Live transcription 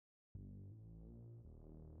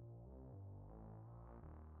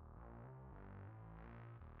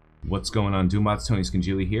What's going on, Doombots? Tony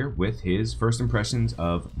Scungili here with his first impressions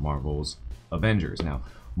of Marvel's Avengers. Now,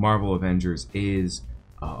 Marvel Avengers is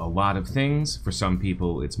a lot of things. For some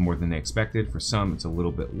people, it's more than they expected. For some, it's a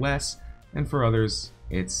little bit less. And for others,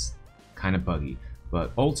 it's kind of buggy.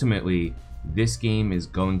 But ultimately, this game is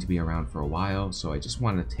going to be around for a while, so I just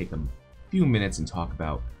wanted to take a few minutes and talk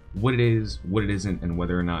about what it is, what it isn't, and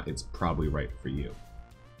whether or not it's probably right for you.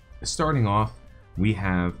 Starting off, we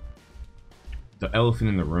have the elephant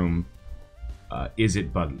in the room. Is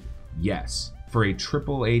it buggy? Yes. For a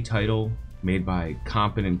AAA title made by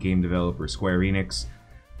competent game developer Square Enix,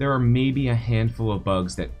 there are maybe a handful of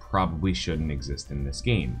bugs that probably shouldn't exist in this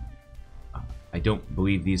game. I don't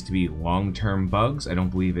believe these to be long-term bugs. I don't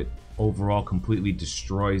believe it overall completely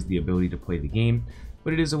destroys the ability to play the game,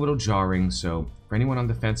 but it is a little jarring, so for anyone on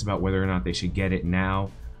the fence about whether or not they should get it now,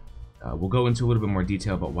 we'll go into a little bit more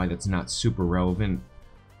detail about why that's not super relevant,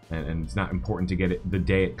 and it's not important to get it the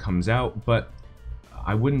day it comes out, but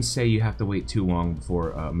I wouldn't say you have to wait too long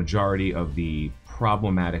before a majority of the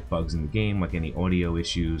problematic bugs in the game, like any audio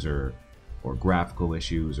issues or graphical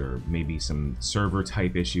issues or maybe some server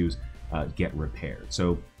type issues, get repaired.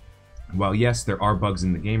 So while yes, there are bugs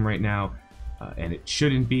in the game right now, and it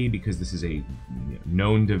shouldn't be because this is a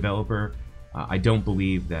known developer, I don't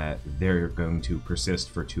believe that they're going to persist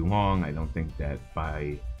for too long. I don't think that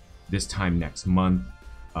by this time next month,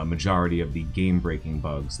 a majority of the game-breaking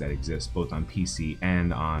bugs that exist both on PC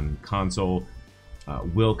and on console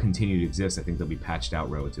will continue to exist. I think they'll be patched out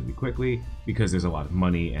relatively quickly because there's a lot of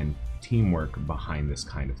money and teamwork behind this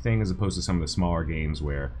kind of thing, as opposed to some of the smaller games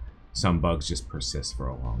where some bugs just persist for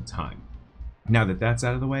a long time. Now that that's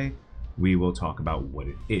out of the way, we will talk about what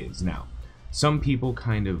it is. Now, some people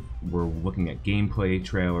kind of were looking at gameplay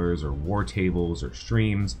trailers or war tables or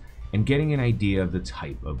streams and getting an idea of the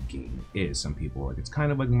type of game it is. Some people are like, it's kind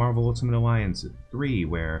of like Marvel Ultimate Alliance 3,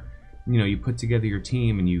 where, you know, you put together your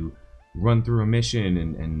team and you run through a mission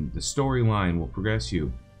and the storyline will progress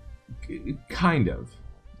you. Kind of.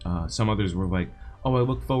 Some others were like, oh, I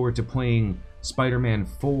look forward to playing Spider-Man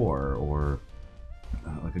 4 or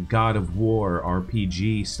like a God of War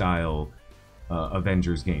RPG style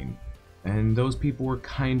Avengers game. And those people were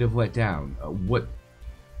kind of let down. What,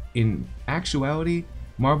 in actuality,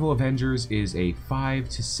 Marvel Avengers is a 5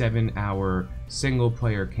 to 7 hour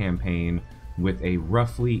single-player campaign with a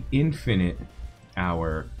roughly infinite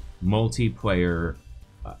hour multiplayer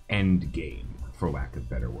end game, for lack of a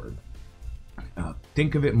better word.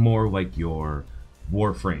 Think of it more like your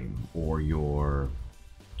Warframe or your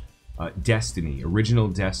Destiny, original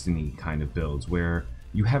Destiny kind of builds, where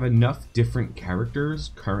you have enough different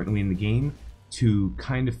characters currently in the game to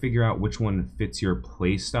kind of figure out which one fits your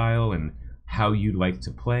play style and how you'd like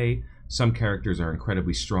to play. Some characters are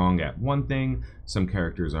incredibly strong at one thing, some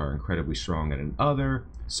characters are incredibly strong at another,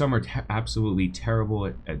 some are absolutely terrible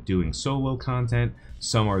at doing solo content,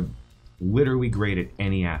 some are literally great at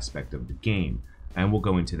any aspect of the game. And we'll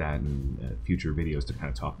go into that in future videos to kind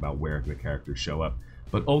of talk about where the characters show up.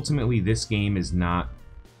 But ultimately, this game is not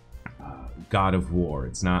God of War,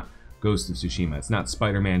 it's not Ghost of Tsushima, it's not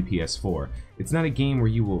Spider-Man PS4. It's not a game where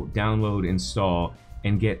you will download, install,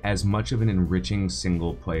 and get as much of an enriching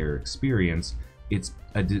single-player experience. It's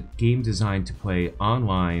a game designed to play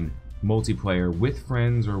online, multiplayer, with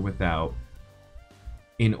friends or without,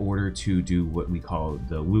 in order to do what we call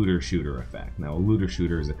the looter-shooter effect. Now, a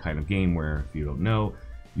looter-shooter is a kind of game where, if you don't know,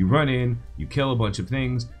 you run in, you kill a bunch of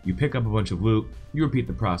things, you pick up a bunch of loot, you repeat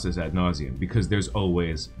the process ad nauseum, because there's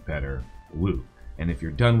always better loot. And if you're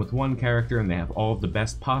done with one character and they have all of the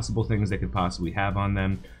best possible things they could possibly have on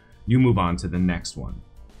them, you move on to the next one.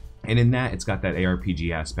 And in that, it's got that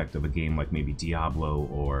ARPG aspect of a game like maybe Diablo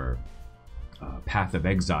or Path of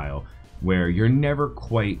Exile, where you're never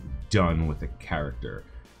quite done with a character.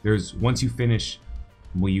 Once you finish,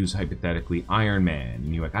 we'll use hypothetically Iron Man,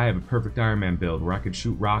 and you're like, I have a perfect Iron Man build where I could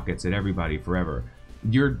shoot rockets at everybody forever.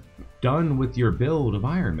 You're done with your build of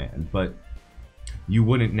Iron Man, but you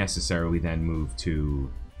wouldn't necessarily then move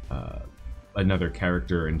to another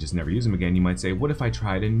character and just never use him again. You might say, what if I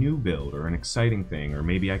tried a new build or an exciting thing? Or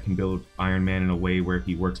maybe I can build Iron Man in a way where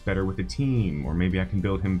he works better with a team, or maybe I can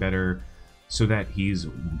build him better so that he's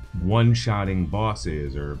one-shotting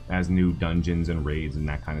bosses, or as new dungeons and raids and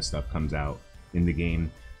that kind of stuff comes out in the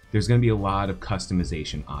game, there's going to be a lot of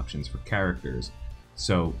customization options for characters.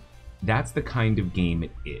 So that's the kind of game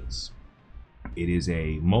it is. It is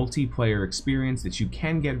a multiplayer experience that you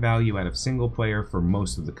can get value out of single player for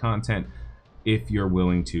most of the content, if you're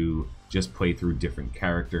willing to just play through different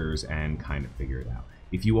characters and kind of figure it out.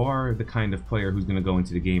 If you are the kind of player who's going to go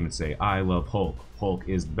into the game and say, I love Hulk, Hulk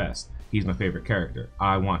is the best, he's my favorite character,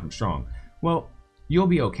 I want him strong, well, you'll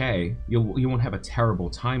be okay. You won't have a terrible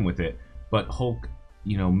time with it. But Hulk,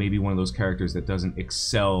 you know, maybe one of those characters that doesn't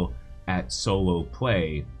excel at solo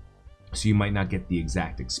play, so you might not get the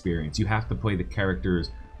exact experience. You have to play the characters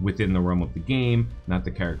within the realm of the game, not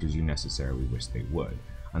the characters you necessarily wish they would.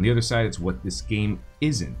 On the other side, it's what this game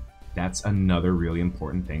isn't. That's another really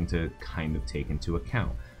important thing to kind of take into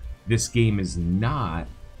account. This game is not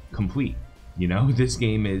complete. You know, this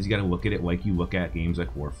game is, you got to look at it like you look at games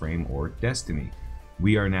like Warframe or Destiny.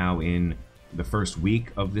 We are now in the first week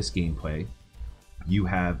of this gameplay. You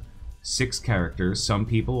have 6 characters. Some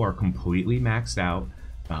people are completely maxed out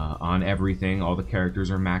on everything. All the characters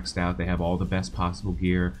are maxed out. They have all the best possible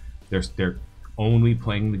gear. They're only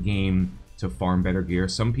playing the game to farm better gear.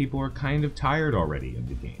 Some people are kind of tired already of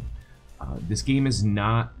the game. This game is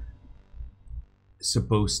not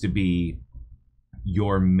supposed to be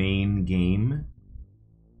your main game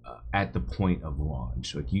at the point of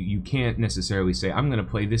launch. Like you can't necessarily say, I'm going to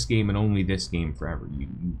play this game and only this game forever. You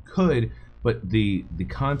could, but the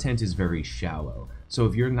content is very shallow. So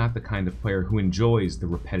if you're not the kind of player who enjoys the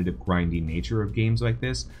repetitive, grindy nature of games like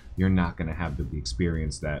this, you're not going to have the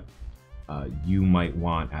experience that you might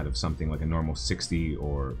want out of something like a normal 60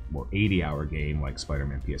 or 80-hour game like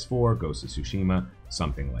Spider-Man PS4, Ghost of Tsushima,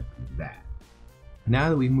 something like that. Now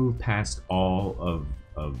that we've moved past all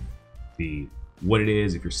of the what it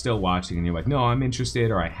is, if you're still watching and you're like, no, I'm interested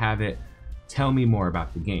or I have it, tell me more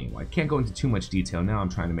about the game. Well, I can't go into too much detail now. I'm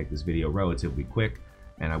trying to make this video relatively quick,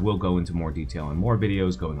 and I will go into more detail on more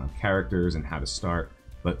videos going on characters and how to start.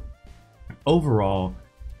 But overall,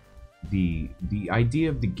 the idea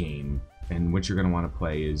of the game and what you're going to want to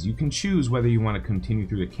play is you can choose whether you want to continue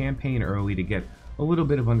through the campaign early to get a little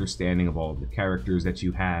bit of understanding of all of the characters that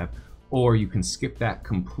you have, or you can skip that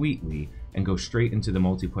completely and go straight into the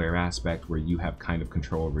multiplayer aspect where you have kind of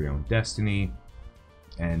control over your own destiny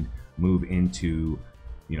and move into,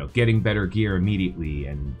 you know, getting better gear immediately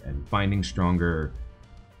and finding stronger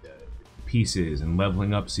pieces and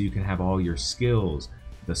leveling up so you can have all your skills.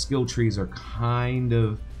 The skill trees are kind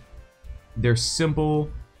of, they're simple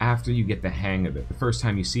after you get the hang of it. The first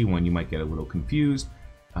time you see one, you might get a little confused.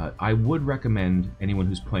 I would recommend anyone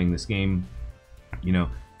who's playing this game, you know,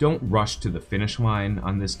 don't rush to the finish line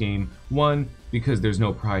on this game. One, because there's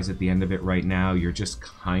no prize at the end of it right now. You're just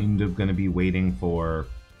kind of going to be waiting for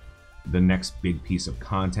the next big piece of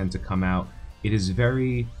content to come out. It is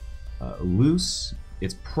very loose.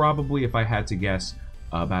 It's probably, if I had to guess,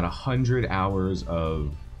 about 100 hours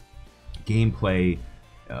of gameplay,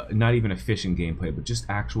 not even efficient gameplay, but just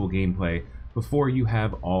actual gameplay before you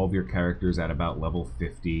have all of your characters at about level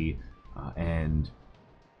 50, and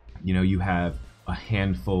you know, you have a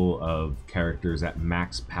handful of characters at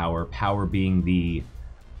max power, power being the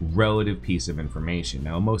relative piece of information.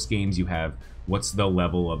 Now, in most games you have what's the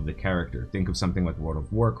level of the character. Think of something like World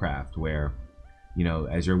of Warcraft, where, you know,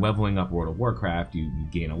 as you're leveling up World of Warcraft, you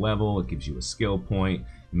gain a level, it gives you a skill point,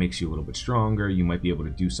 it makes you a little bit stronger, you might be able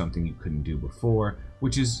to do something you couldn't do before,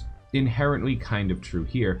 which is inherently kind of true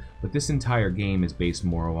here, but this entire game is based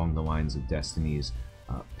more along the lines of Destiny's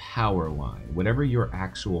power line. Whatever your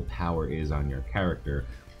actual power is on your character,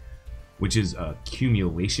 which is a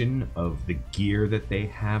accumulation of the gear that they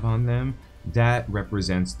have on them, that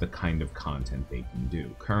represents the kind of content they can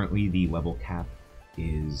do. Currently, the level cap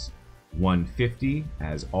is 150,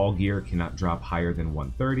 as all gear cannot drop higher than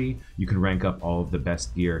 130. You can rank up all of the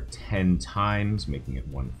best gear 10 times, making it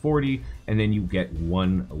 140, and then you get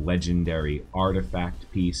one legendary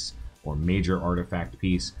artifact piece or major artifact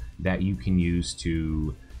piece that you can use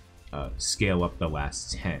to scale up the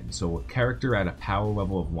last 10. So a character at a power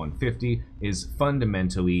level of 150 is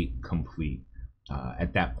fundamentally complete.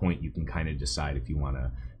 At that point, you can kind of decide if you want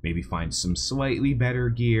to maybe find some slightly better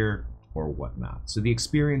gear or whatnot. So the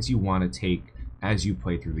experience you want to take as you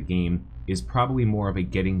play through the game is probably more of a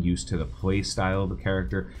getting used to the play style of the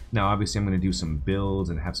character. Now, obviously, I'm going to do some builds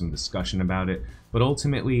and have some discussion about it, but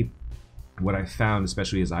ultimately, what I found,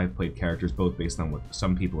 especially as I've played characters, both based on what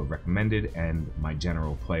some people have recommended and my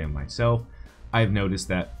general play of myself, I've noticed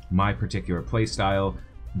that my particular play style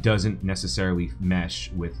doesn't necessarily mesh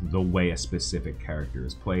with the way a specific character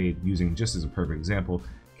is played. Using, just as a perfect example,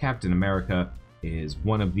 Captain America is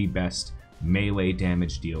one of the best melee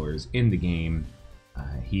damage dealers in the game.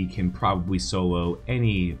 He can probably solo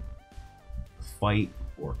any fight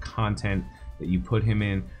or content that you put him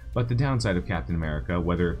in, but the downside of Captain America,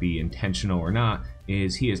 whether it be intentional or not,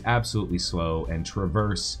 is he is absolutely slow, and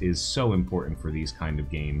traverse is so important for these kind of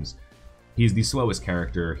games. He's the slowest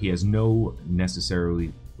character. He has no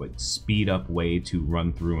necessarily like speed up way to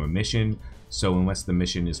run through a mission, So unless the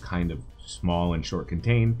mission is kind of small and short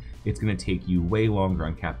contained, it's going to take you way longer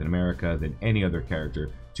on Captain America than any other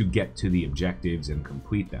character to get to the objectives and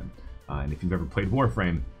complete them. And if you've ever played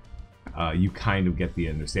Warframe, you kind of get the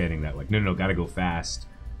understanding that, like, no, gotta go fast,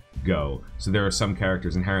 go. So there are some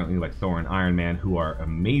characters inherently, like Thor and Iron Man, who are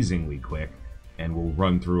amazingly quick and will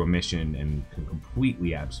run through a mission and can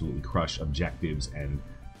completely, absolutely crush objectives and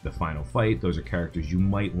the final fight. Those are characters you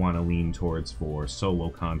might want to lean towards for solo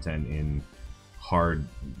content in hard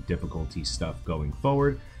difficulty stuff going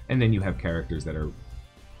forward. And then you have characters that are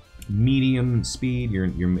medium speed, your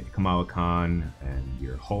Kamala Khan and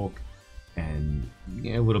your Hulk, and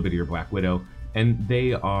a little bit of your Black Widow. And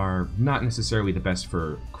they are not necessarily the best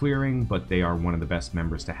for clearing, but they are one of the best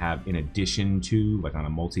members to have in addition to, like, on a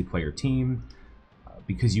multiplayer team,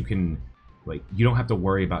 because you can, like, you don't have to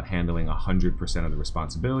worry about handling 100% of the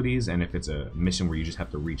responsibilities, and if it's a mission where you just have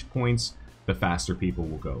to reach points, the faster people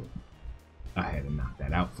will go ahead and knock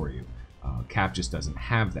that out for you. Cap just doesn't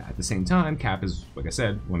have that. At the same time, Cap is, like I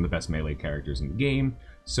said, one of the best melee characters in the game,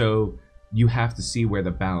 so you have to see where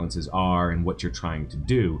the balances are and what you're trying to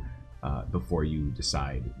do before you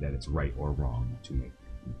decide that it's right or wrong to make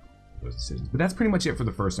those decisions. But that's pretty much it for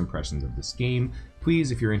the first impressions of this game.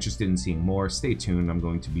 Please, if you're interested in seeing more, stay tuned. I'm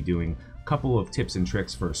going to be doing a couple of tips and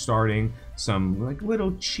tricks for starting, some like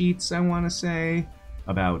little cheats, I want to say,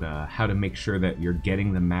 about how to make sure that you're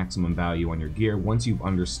getting the maximum value on your gear once you've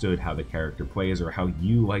understood how the character plays or how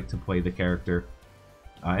you like to play the character.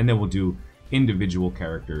 And then we'll do individual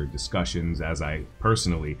character discussions as I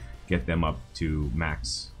personally get them up to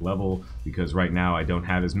max level, because right now I don't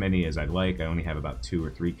have as many as I'd like. I only have about 2 or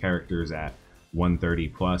 3 characters at 130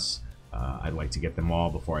 plus. I'd like to get them all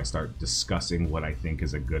before I start discussing what I think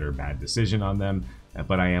is a good or bad decision on them.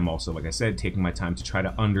 But I am also, like I said, taking my time to try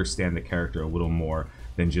to understand the character a little more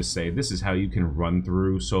than just say, this is how you can run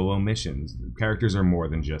through solo missions. Characters are more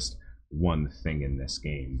than just one thing in this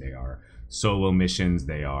game. They are solo missions,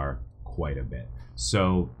 they are quite a bit.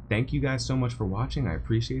 So thank you guys so much for watching. I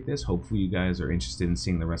appreciate this. Hopefully you guys are interested in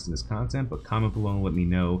seeing the rest of this content, but comment below and let me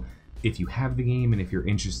know if you have the game and if you're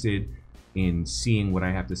interested in seeing what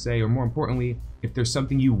I have to say, or more importantly, if there's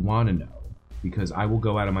something you want to know, because I will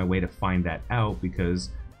go out of my way to find that out, because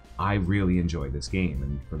I really enjoy this game.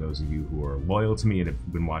 And for those of you who are loyal to me and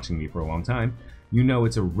have been watching me for a long time, you know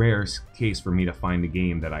it's a rare case for me to find a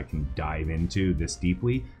game that I can dive into this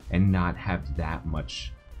deeply and not have that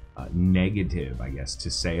much negative, I guess,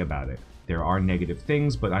 to say about it. There are negative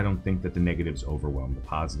things, but I don't think that the negatives overwhelm the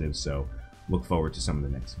positives. So look forward to some of the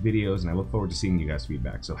next videos, and I look forward to seeing you guys'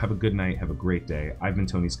 feedback. So have a good night, have a great day. I've been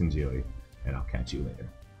Tony Scungili, and I'll catch you later.